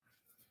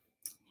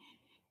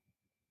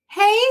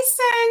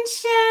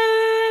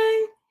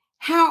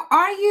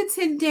are you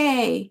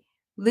today?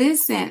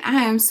 Listen,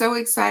 I am so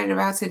excited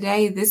about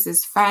today. This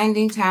is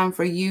Finding Time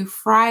for You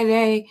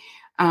Friday.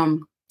 I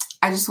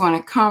just want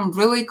to come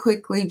really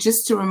quickly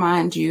just to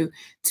remind you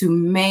to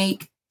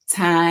make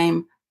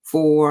time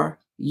for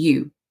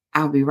you.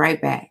 I'll be right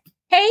back.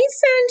 Hey,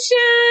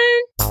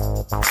 Sunshine.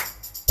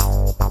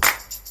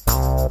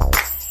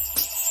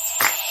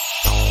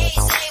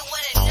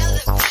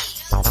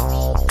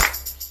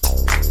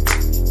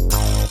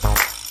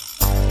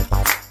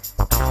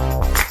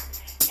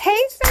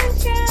 Hey,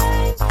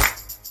 Sunshine.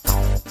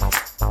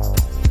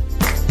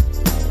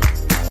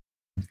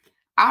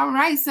 All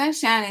right,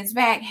 Sunshine is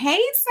back.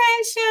 Hey,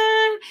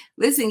 Sunshine.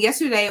 Listen,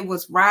 yesterday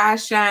was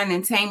Rise, Shine,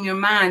 and Tame Your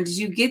Mind. Did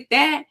you get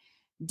that?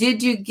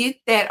 Did you get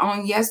that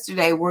on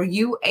yesterday? Were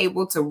you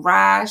able to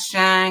rise,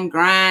 shine,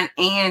 grind,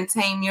 and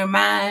tame your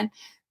mind?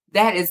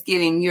 That is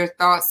getting your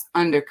thoughts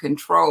under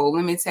control.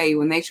 Let me tell you,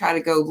 when they try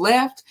to go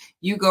left,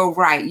 you go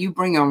right. You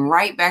bring them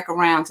right back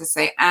around to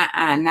say,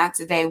 not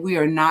today. We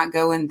are not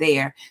going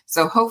there.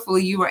 So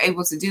hopefully you were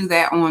able to do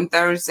that on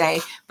Thursday.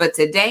 But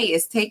today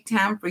is Take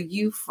Time for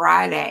You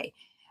Friday.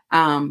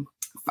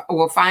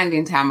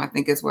 Finding Time, I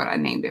think is what I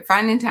named it.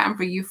 Finding Time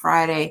for You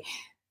Friday,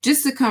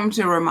 just to come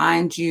to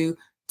remind you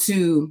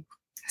to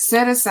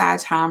set aside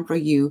time for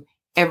you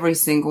every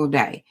single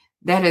day.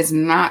 That is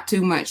not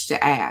too much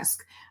to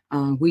ask.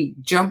 We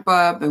jump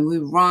up and we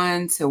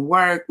run to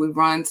work. We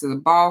run to the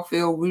ball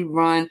field. We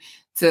run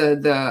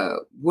to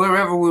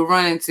wherever we're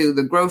running to,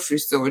 the grocery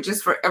store,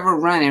 just forever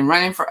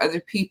running for other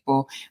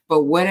people.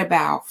 But what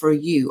about for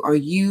you? Are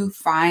you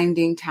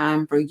finding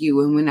time for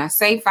you? And when I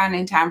say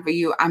finding time for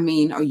you, I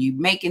mean, are you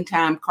making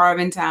time,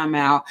 carving time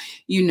out,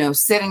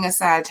 setting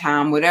aside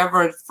time,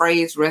 whatever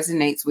phrase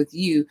resonates with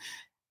you?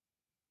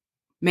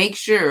 Make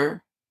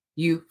sure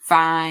you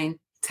find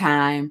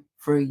time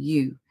for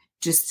you,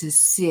 just to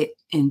sit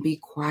and be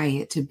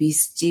quiet, to be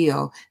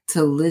still,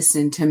 to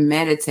listen, to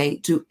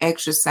meditate, to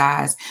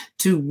exercise,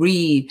 to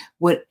read,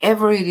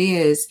 whatever it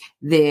is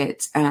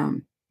that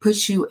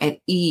puts you at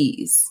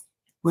ease.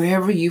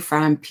 Wherever you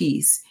find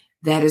peace,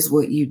 that is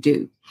what you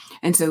do.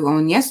 And so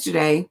on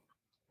yesterday,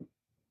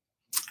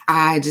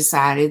 I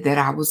decided that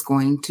I was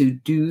going to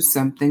do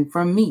something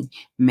for me,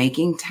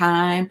 making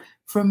time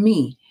for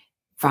me.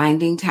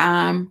 Finding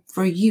time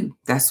for you.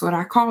 That's what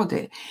I called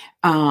it.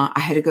 I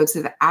had to go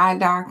to the eye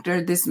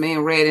doctor. This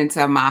man read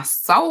into my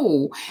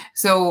soul.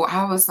 So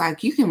I was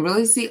like, you can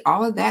really see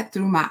all of that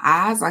through my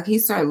eyes. Like he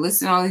started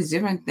listing all these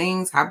different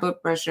things, high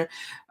blood pressure,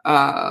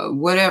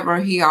 whatever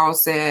he all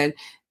said,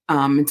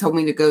 and told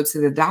me to go to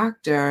the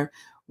doctor.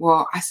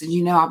 Well, I said,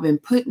 I've been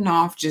putting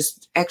off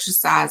just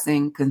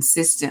exercising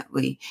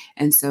consistently.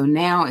 And so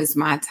now is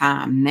my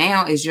time.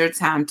 Now is your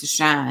time to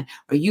shine.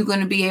 Are you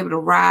going to be able to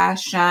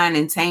rise, shine,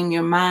 and tame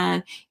your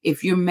mind?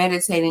 If you're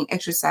meditating,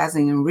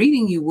 exercising, and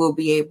reading, you will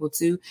be able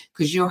to,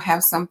 because you'll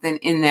have something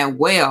in that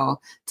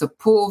well to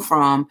pull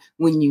from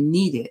when you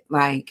need it.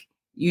 Like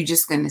you're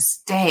just going to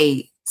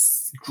stay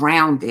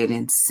grounded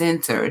and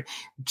centered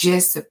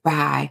just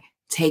by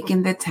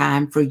taking the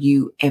time for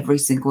you every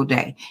single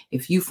day.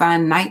 If you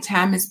find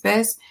nighttime is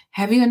best,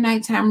 have your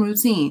nighttime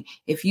routine.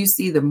 If you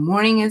see the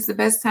morning is the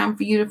best time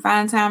for you to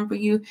find time for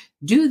you,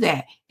 do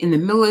that. In the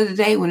middle of the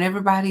day when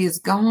everybody is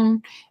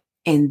gone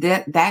and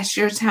that's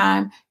your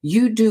time,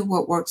 you do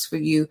what works for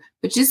you,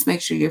 but just make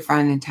sure you're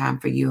finding time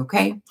for you,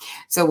 okay?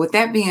 So with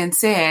that being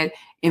said,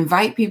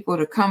 invite people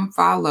to come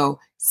follow.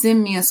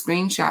 Send me a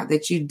screenshot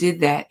that you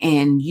did that,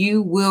 and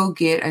you will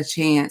get a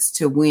chance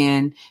to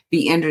win,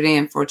 be entered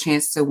in for a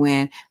chance to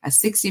win a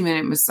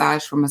 60-minute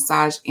massage from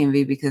Massage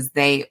Envy, because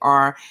they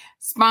are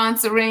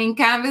sponsoring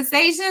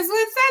Conversations with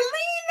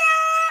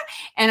Selena.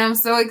 And I'm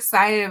so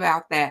excited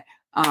about that.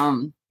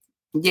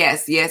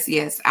 Yes,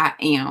 I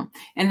am.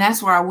 And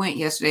that's where I went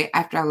yesterday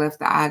after I left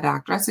the eye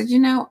doctor. I said,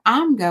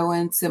 I'm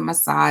going to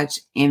Massage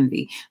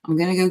Envy. I'm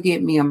going to go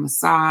get me a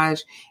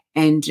massage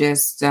and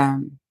just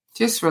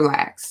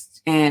relax.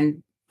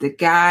 And the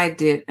guy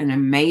did an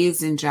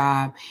amazing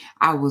job.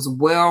 I was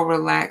well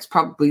relaxed,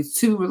 probably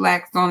too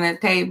relaxed on that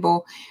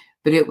table,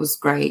 but it was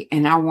great.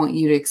 And I want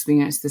you to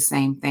experience the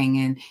same thing.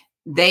 And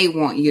they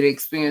want you to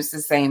experience the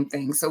same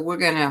thing. So we're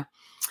going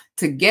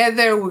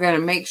to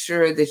make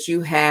sure that you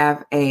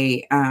have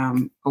a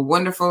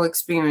wonderful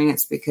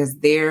experience, because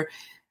they're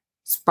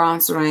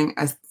sponsoring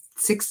a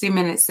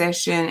 60-minute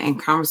session,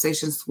 and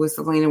Conversations with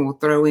Selena will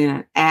throw in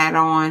an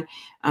add-on,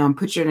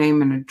 put your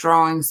name in a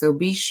drawing. So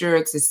be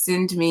sure to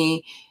send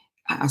me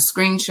a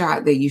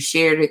screenshot that you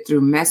shared it through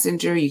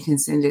Messenger. You can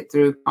send it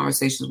through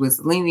Conversations with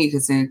Selena. You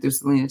can send it through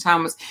Selena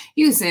Thomas.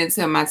 You can send it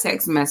to my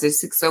text message,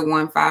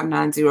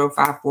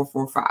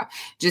 601-590-5445.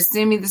 Just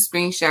send me the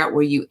screenshot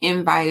where you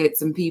invited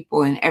some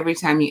people, and every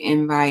time you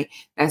invite,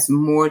 that's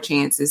more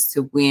chances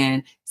to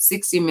win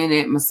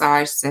 60-minute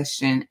massage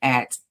session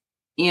at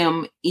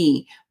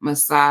ME,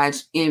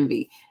 Massage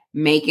Envy.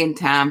 Making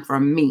time for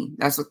me.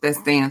 That's what that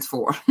stands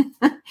for.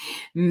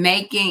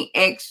 Making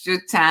extra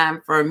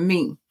time for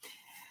me.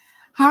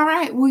 All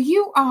right. Well,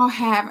 you all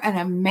have an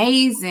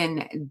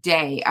amazing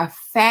day, a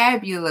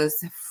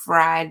fabulous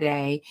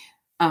Friday.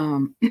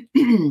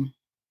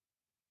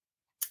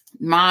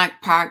 my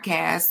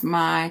podcast,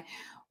 my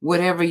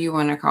whatever you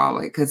want to call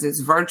it, because it's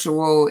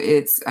virtual,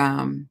 it's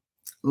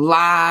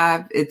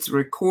live, it's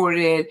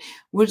recorded.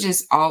 We're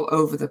just all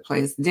over the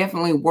place,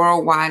 definitely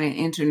worldwide and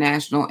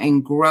international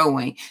and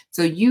growing.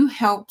 So you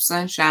help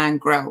Sunshine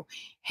grow.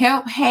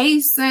 Help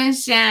Hey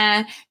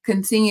Sunshine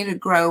continue to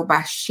grow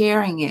by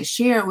sharing it.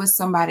 Share it with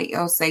somebody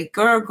else. Say,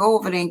 girl, go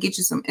over there and get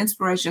you some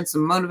inspiration,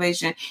 some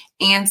motivation,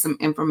 and some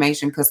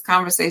information, because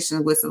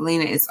Conversations with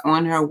Selena is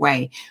on her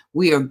way.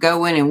 We are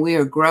going and we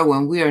are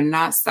growing. We are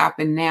not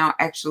stopping now.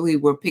 Actually,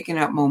 we're picking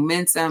up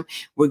momentum.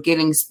 We're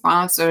getting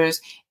sponsors,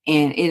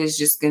 and it is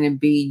just going to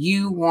be,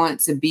 you want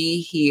to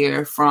be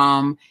here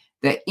from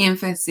the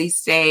infancy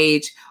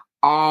stage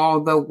all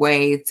the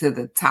way to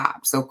the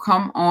top. So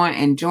come on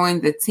and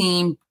join the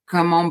team.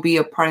 Come on, be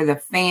a part of the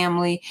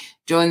family.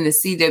 Join the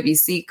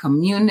CWC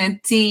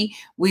community.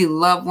 We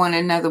love one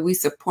another. We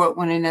support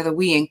one another.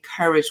 We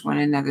encourage one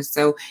another.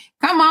 So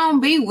come on,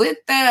 be with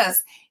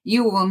us.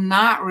 You will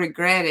not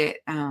regret it.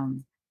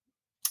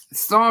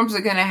 Storms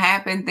are going to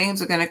happen.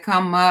 Things are going to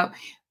come up,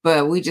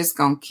 but we just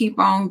going to keep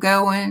on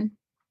going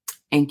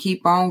and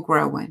keep on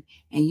growing.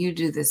 And you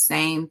do the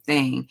same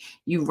thing.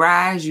 You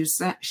rise, you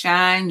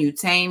shine, you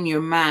tame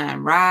your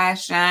mind.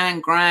 Rise,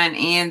 shine, grind,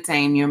 and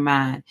tame your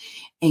mind.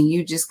 And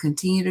you just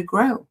continue to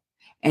grow.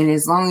 And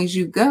as long as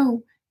you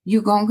go,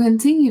 you're going to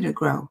continue to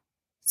grow.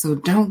 So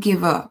don't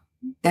give up.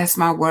 That's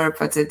my word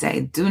for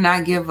today. Do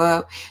not give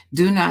up.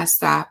 Do not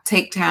stop.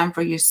 Take time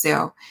for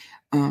yourself.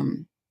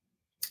 And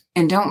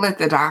don't let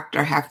the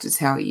doctor have to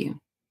tell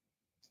you.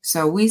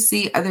 So we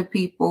see other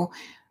people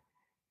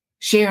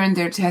sharing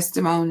their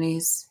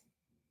testimonies.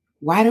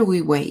 Why do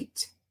we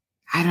wait?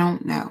 I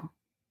don't know.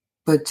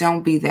 But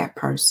don't be that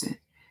person.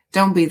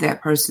 Don't be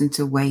that person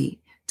to wait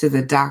till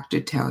the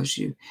doctor tells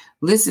you.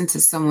 Listen to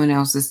someone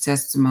else's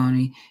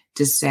testimony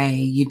to say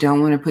you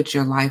don't want to put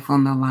your life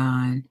on the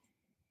line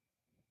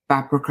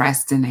by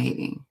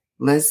procrastinating.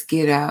 Let's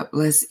get up.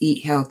 Let's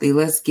eat healthy.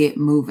 Let's get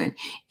moving.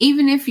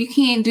 Even if you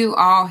can't do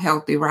all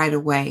healthy right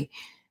away,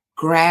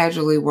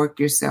 gradually work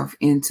yourself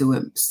into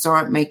it.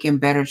 Start making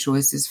better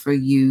choices for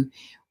you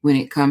when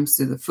it comes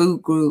to the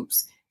food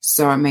groups.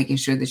 Start making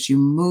sure that you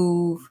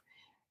move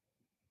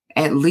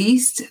at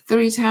least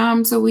 3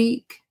 times a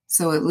week.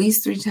 So at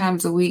least 3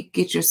 times a week,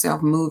 get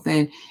yourself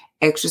moving.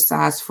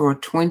 Exercise for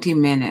 20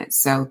 minutes.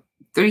 So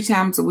 3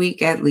 times a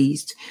week at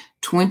least,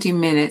 20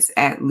 minutes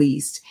at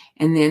least,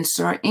 and then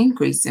start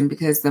increasing,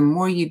 because the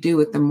more you do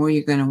it, the more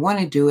you're going to want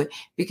to do it,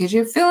 because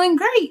you're feeling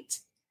great.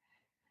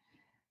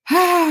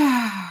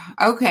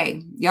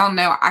 Okay, y'all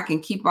know I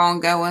can keep on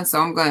going, so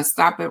I'm going to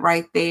stop it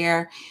right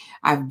there.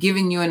 I've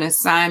given you an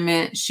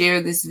assignment.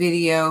 Share this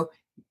video.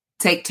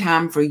 Take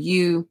time for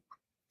you.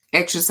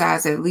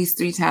 Exercise at least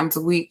 3 times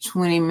a week,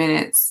 20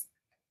 minutes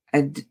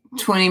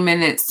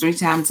 3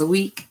 times a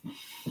week,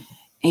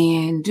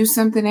 and do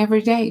something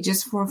every day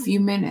just for a few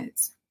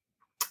minutes.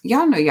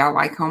 Y'all know y'all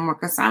like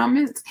homework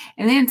assignments.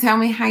 And then tell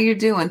me how you're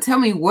doing. Tell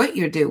me what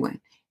you're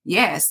doing.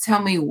 Yes,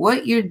 tell me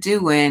what you're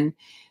doing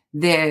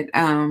that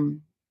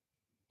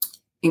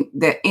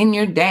in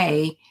your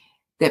day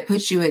that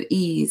puts you at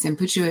ease and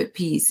puts you at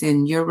peace,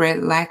 and your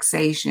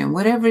relaxation,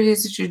 whatever it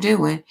is that you're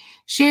doing,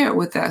 share it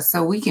with us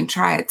so we can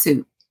try it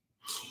too.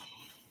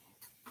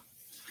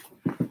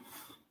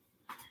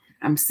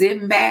 I'm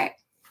sitting back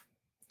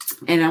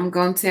and I'm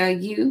going to tell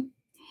you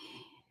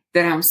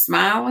that I'm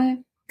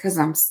smiling because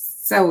I'm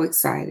so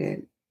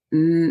excited.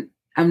 I'm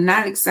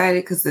not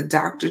excited because the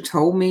doctor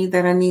told me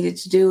that I needed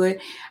to do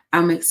it.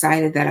 I'm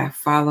excited that I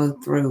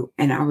followed through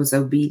and I was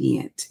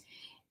obedient.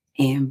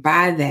 And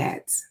by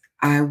that,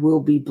 I will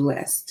be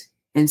blessed.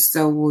 And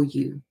so will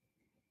you.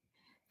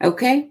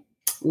 Okay?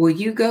 Will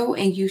you go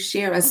and you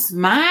share a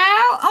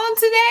smile on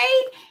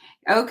today?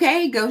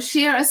 Okay, go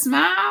share a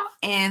smile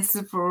and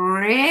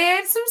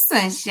spread some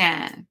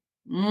sunshine.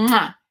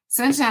 Mwah.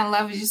 Sunshine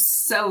loves you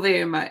so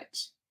very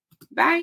much. Bye.